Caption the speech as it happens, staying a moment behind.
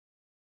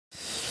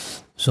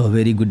So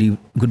very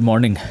good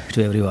morning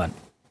to everyone.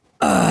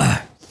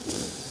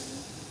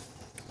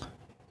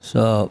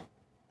 So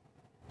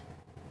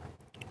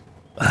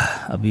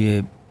अब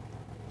ये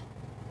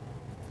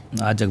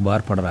आज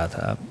अखबार पढ़ रहा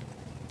था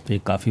तो ये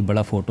काफ़ी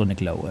बड़ा फ़ोटो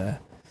निकला हुआ है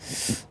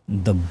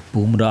द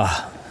बुमराह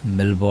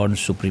मेलबोर्न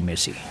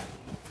सुप्रीमेसी।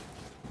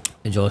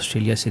 जो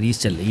ऑस्ट्रेलिया सीरीज़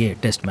चल रही है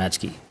टेस्ट मैच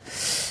की,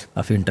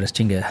 काफ़ी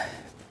इंटरेस्टिंग है।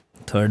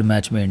 थर्ड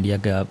मैच में इंडिया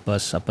के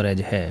पास अपर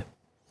एज है,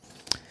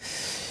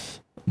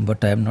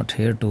 but I am not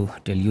here to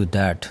tell you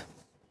that.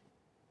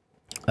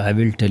 I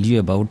will tell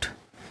you about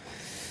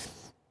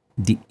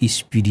the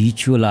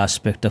spiritual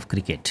aspect of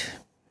cricket.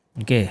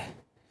 Okay,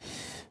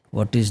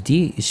 what is the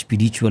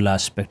spiritual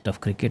aspect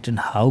of cricket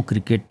and how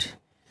cricket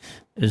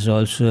is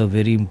also a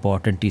very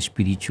important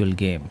spiritual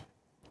game.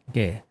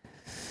 Okay,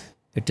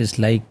 it is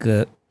like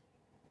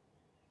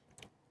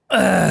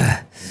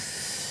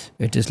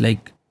it is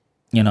like,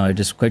 it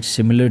is quite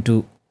similar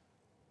to,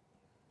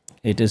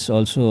 it is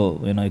also,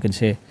 you can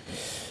say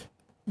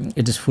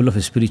it is full of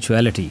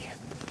spirituality.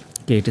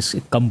 Okay, it is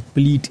a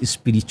complete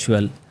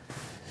spiritual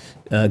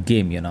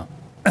game.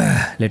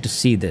 Let us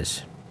see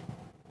this.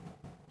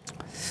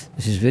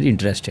 This is very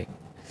interesting.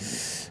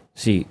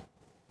 See,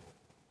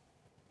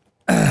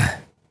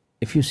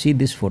 if you see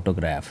this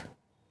photograph,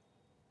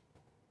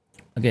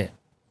 okay,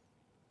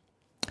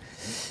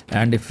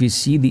 and if we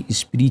see the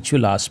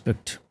spiritual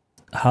aspect,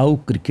 how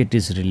cricket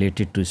is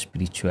related to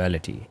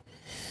spirituality,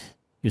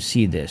 you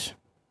see this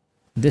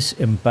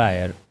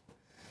empire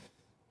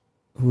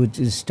which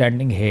is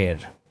standing here.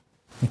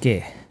 Okay,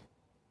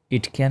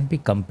 it can be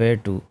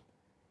compared to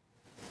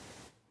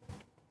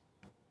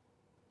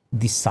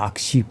the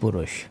Sakshi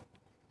Purush.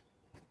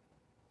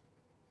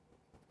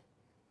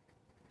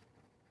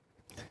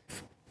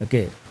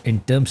 Okay, in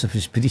terms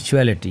of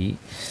spirituality,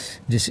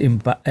 this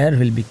empire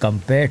will be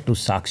compared to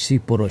Sakshi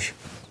Purush,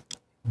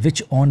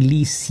 which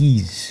only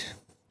sees.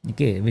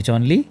 Okay, which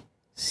only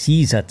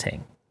sees a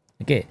thing.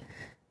 Okay,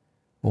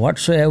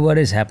 whatsoever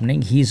is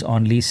happening, he is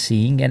only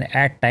seeing, and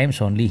at times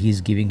only he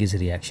is giving his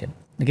reaction.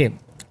 Okay,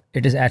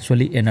 it is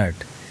actually inert.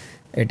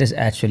 It is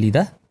actually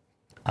the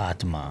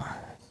Atma.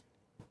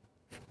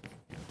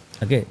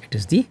 Okay, it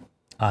is the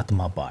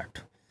Atma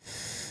part.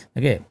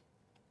 Okay,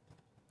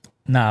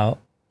 now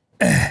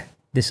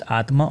this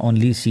Atma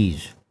only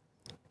sees.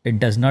 It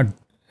does not,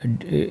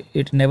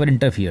 it never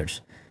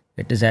interferes.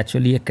 It is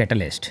actually a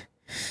catalyst.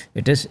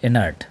 It is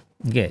inert.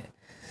 Okay,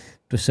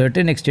 to a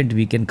certain extent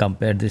we can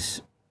compare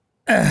this,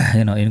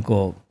 इनको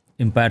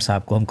empire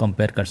साहब को हम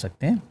compare कर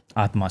सकते हैं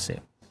आत्मा से।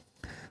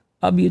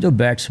 अब ये जो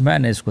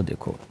बैट्समैन है, इसको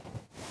देखो,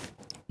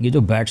 ये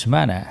जो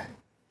बैट्समैन है,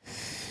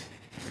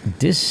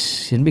 this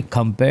can be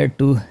compare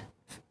to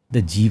the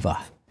जीवा।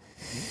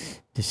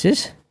 दिस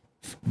इज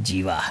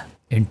जीवा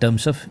इन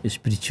टर्म्स ऑफ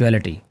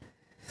स्पिरिचुअलिटी।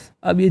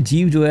 अब ये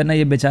जीव जो है ना,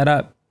 ये बेचारा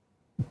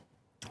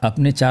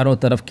अपने चारों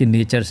तरफ के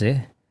नेचर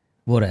से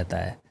वो रहता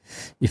है,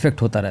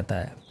 इफ़ेक्ट होता रहता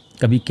है।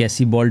 कभी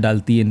कैसी बॉल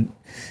डालती है,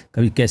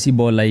 कभी कैसी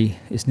बॉल आई,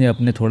 इसने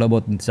अपने थोड़ा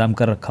बहुत इंतज़ाम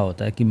कर रखा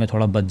होता है कि मैं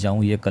थोड़ा बच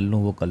जाऊं, ये कर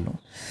लूं, वो कर लूं।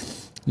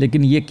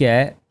 लेकिन ये क्या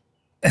है,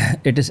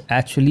 it is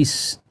actually,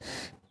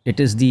 it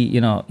is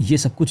the, ये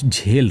सब कुछ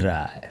झेल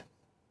रहा है।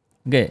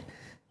 Okay,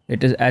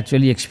 it is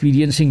actually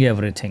experiencing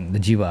everything, the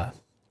जीवा,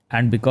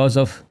 and because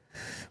of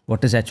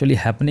what is actually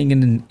happening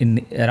in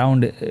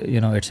around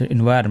its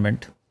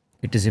environment,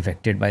 it is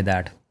affected by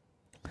that.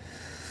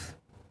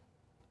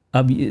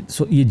 अब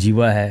ये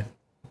जीवा है।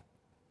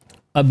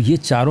 अब ये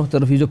चारों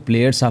तरफ ये जो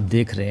प्लेयर्स आप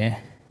देख रहे हैं,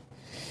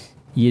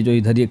 ये जो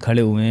इधर ये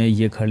खड़े हुए हैं,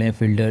 ये खड़े हैं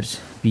फील्डर्स,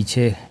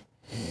 पीछे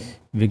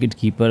विकेट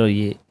कीपर, और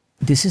ये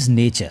this is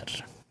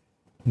nature.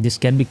 This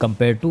can be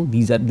compare to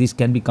this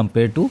can be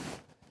compare to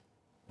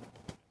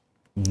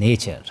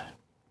nature.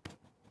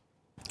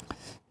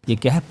 ये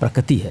क्या है,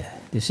 प्रकृति है।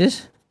 दिस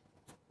इज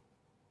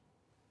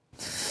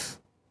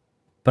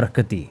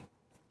प्रकृति।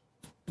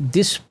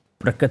 दिस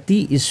प्रकृति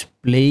is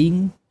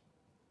playing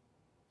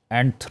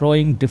and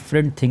throwing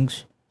different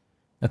things.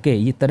 Okay,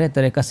 ये तरह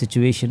तरह का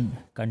सिचुएशन,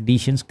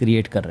 कंडीशंस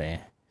क्रिएट कर रहे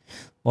हैं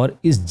और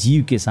इस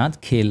जीव के साथ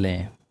खेल रहे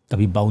हैं।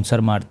 कभी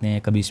बाउंसर मारते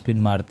हैं, कभी स्पिन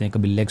मारते हैं,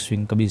 कभी लेग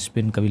स्विंग, कभी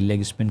स्पिन, कभी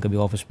लेग स्पिन, कभी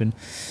ऑफ स्पिन,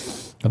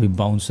 कभी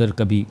बाउंसर,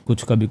 कभी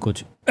कुछ कभी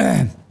कुछ।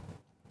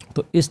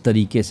 तो इस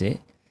तरीके से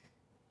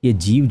ये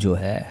जीव जो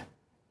है,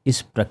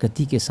 इस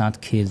प्रकृति के साथ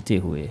खेलते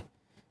हुए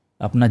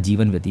अपना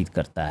जीवन व्यतीत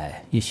करता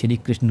है। ये श्री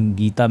कृष्ण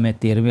गीता में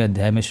 13वें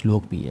अध्याय में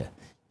श्लोक भी है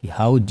कि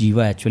हाउ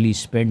जीवा actually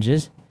spends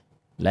his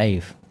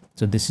life.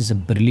 So this is a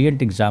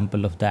brilliant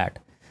example of that.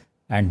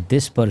 And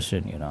this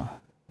person,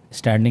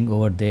 standing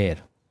over there,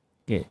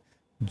 okay,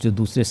 जो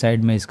दूसरे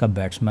साइड में इसका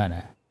बैट्समैन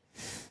है,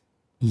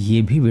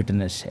 ये भी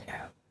विटनेस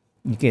है।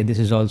 Okay, this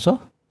is also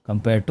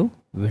compared to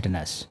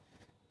witness.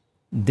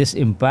 This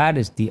empire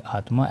is the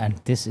Atma,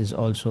 and this is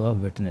also a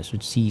witness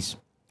which sees.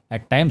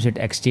 At times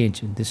it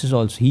exchange.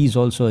 He is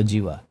also a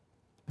jiva.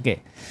 Okay,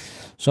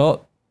 so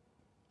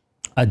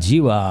a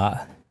jiva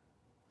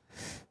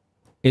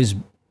is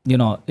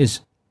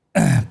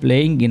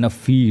playing in a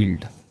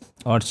field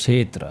or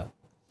kshetra,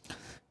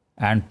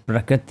 and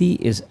Prakriti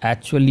is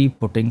actually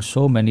putting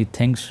so many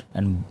things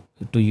and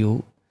to you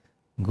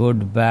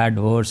good, bad,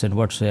 worse, and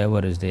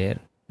whatsoever is there.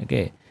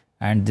 Okay,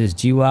 and this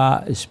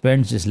jiva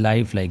spends his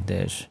life like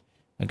this.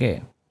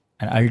 Okay,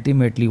 and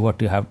ultimately,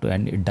 what you have to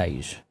end, it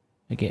dies.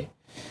 Okay,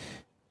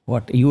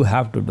 what you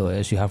have to do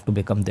is you have to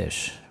become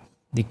this,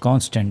 the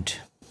constant,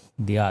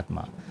 the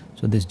atma.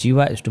 So this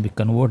jiva is to be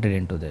converted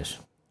into this.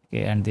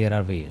 Okay, and there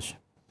are ways.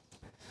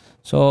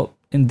 So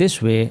in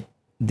this way,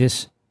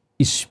 this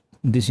is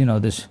this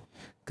this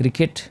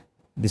cricket,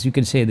 this you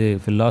can say the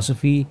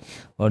philosophy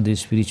or the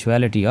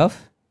spirituality of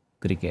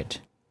cricket.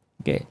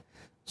 Okay,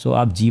 so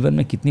आप जीवन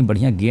में कितनी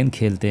बढ़िया गेंद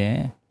खेलते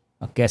हैं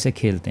और कैसे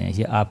खेलते हैं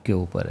ये आपके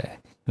ऊपर है,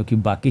 क्योंकि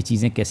बाकी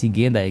चीज़ें कैसी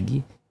गेंद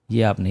आएगी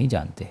ये आप नहीं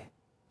जानते.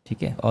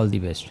 ठीक है, ऑल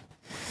द बेस्ट.